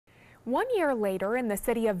1 year later in the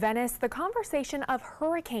city of Venice, the conversation of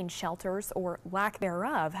hurricane shelters, or lack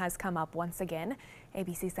thereof, has come up once again.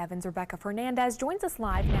 ABC 7's Rebecca Fernandez joins us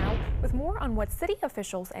live now with more on what city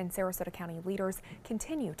officials and Sarasota County leaders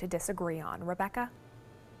continue to disagree on. Rebecca?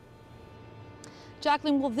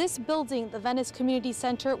 Jacqueline, well, this building, the Venice Community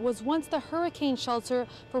Center, was once the hurricane shelter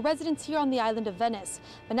for residents here on the island of Venice.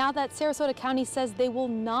 But now that Sarasota County says they will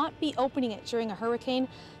not be opening it during a hurricane,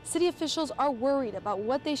 city officials are worried about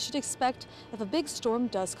what they should expect if a big storm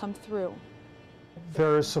does come through.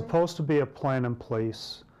 There is supposed to be a plan in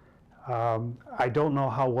place. I don't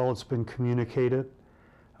know how well it's been communicated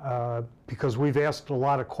because we've asked a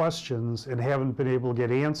lot of questions and haven't been able to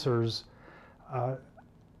get answers.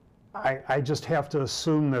 I just have to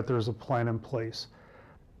assume that there's a plan in place.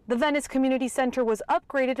 The Venice Community Center was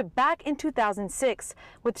upgraded back in 2006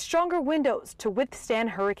 with stronger windows to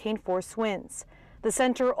withstand hurricane-force winds. The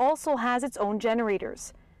center also has its own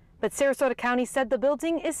generators. But Sarasota County said the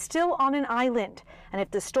building is still on an island, and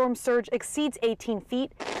if the storm surge exceeds 18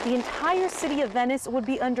 feet, the entire city of Venice would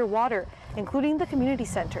be underwater, including the community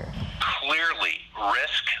center. Clearly,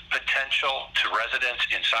 risk potential to residents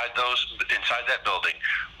inside that building.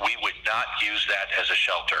 We would not use that as a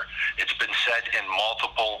shelter. It's been said in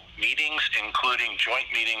multiple meetings, including joint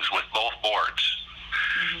meetings with both boards.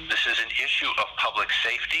 This is an issue of public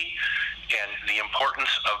safety and the importance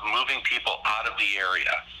of moving people out of the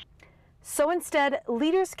area. So instead,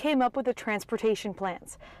 leaders came up with the transportation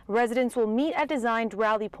plans. Residents will meet at designed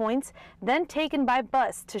rally points, then taken by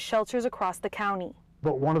bus to shelters across the county.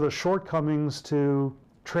 But one of the shortcomings to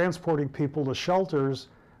transporting people to shelters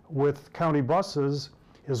with county buses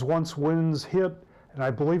is once winds hit, and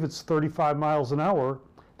I believe it's 35 miles an hour,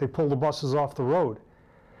 they pull the buses off the road.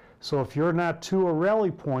 So if you're not to a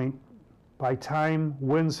rally point by time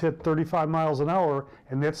winds hit 35 miles an hour,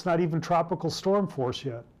 and that's not even tropical storm force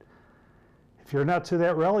yet, if you're not to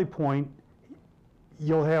that rally point,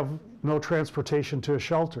 you'll have no transportation to a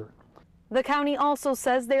shelter. The county also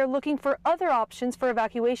says they are looking for other options for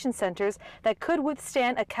evacuation centers that could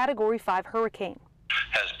withstand a Category 5 hurricane.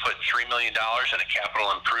 Has put $3 million in a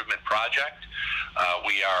capital improvement project.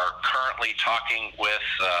 We are currently talking with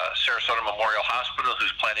Sarasota Memorial Hospital,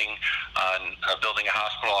 who's planning on building a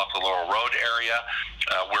hospital off the Laurel Road area.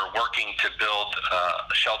 We're working to build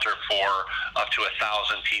a shelter for up to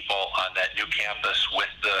 1,000 people on that new campus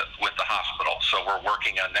with the hospital. So we're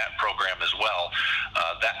working on that program as well.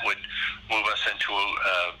 That would move us into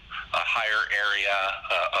a higher area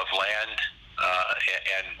of land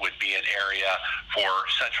and would be an area for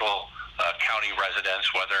central county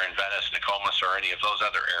residents, whether in Venice, Nokomis, or any of those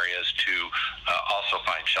other areas, to also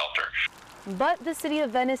find shelter. But the city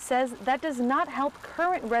of Venice says that does not help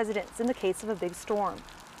current residents in the case of a big storm.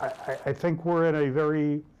 I think we're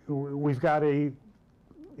in we've got in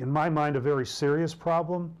my mind, a very serious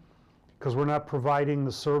problem because we're not providing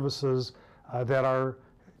the services that our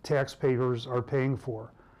taxpayers are paying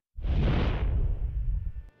for.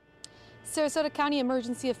 Sarasota County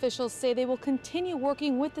emergency officials say they will continue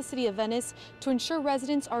working with the city of Venice to ensure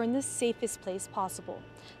residents are in the safest place possible.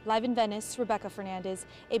 Live in Venice, Rebecca Fernandez,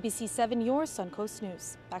 ABC 7, your Suncoast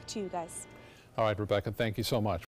News. Back to you guys. All right, Rebecca, thank you so much.